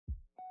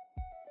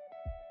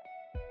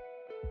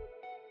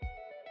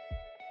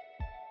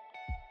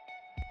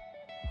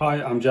Hi,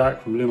 I'm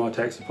Jack from Lewmar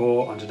Tech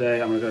Support, and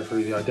today I'm going to go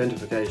through the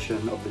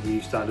identification of the new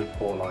standard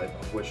Portlight,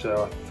 of which there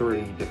are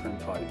 3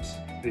 different types.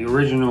 The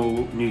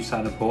original new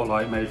standard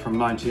Portlight, made from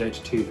 98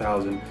 to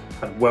 2000,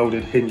 had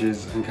welded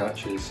hinges and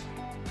catches,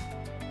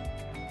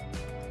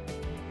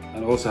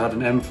 and also had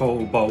an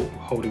M4 bolt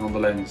holding on the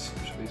lens,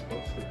 which are these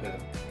bolts through here.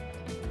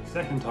 The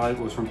second type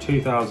was from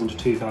 2000 to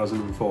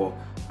 2004,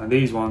 and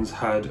these ones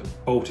had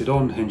bolted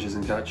on hinges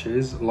and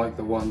catches, like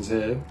the ones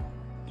here,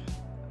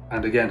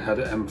 and again had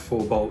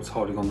M4 bolts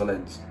holding on the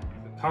lens.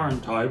 The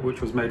current type,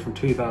 which was made from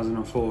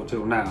 2004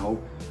 till now,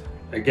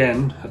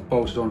 again had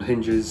bolted on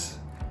hinges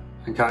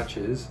and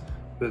catches,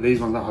 but these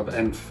ones now have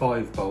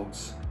M5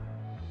 bolts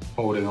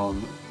holding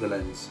on the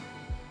lens.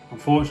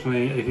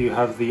 Unfortunately, if you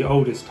have the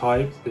oldest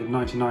type, the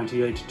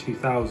 1998 to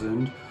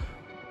 2000,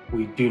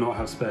 we do not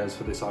have spares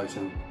for this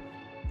item.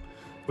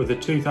 With the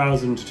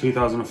 2000 to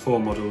 2004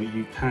 model,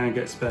 you can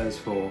get spares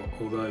for,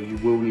 although you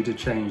will need to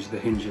change the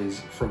hinges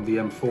from the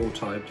M4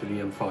 type to the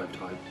M5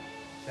 type.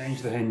 To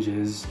change the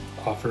hinges,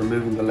 after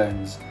removing the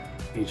lens,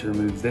 you need to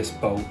remove this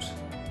bolt,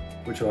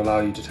 which will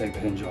allow you to take the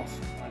hinge off.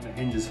 And the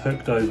hinge is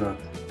hooked over,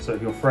 so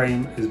if your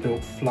frame is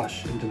built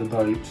flush into the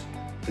boat,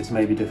 this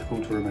may be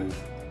difficult to remove.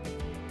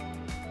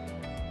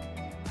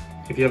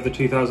 If you have the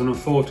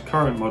 2004 to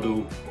current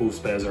model, all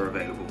spares are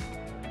available.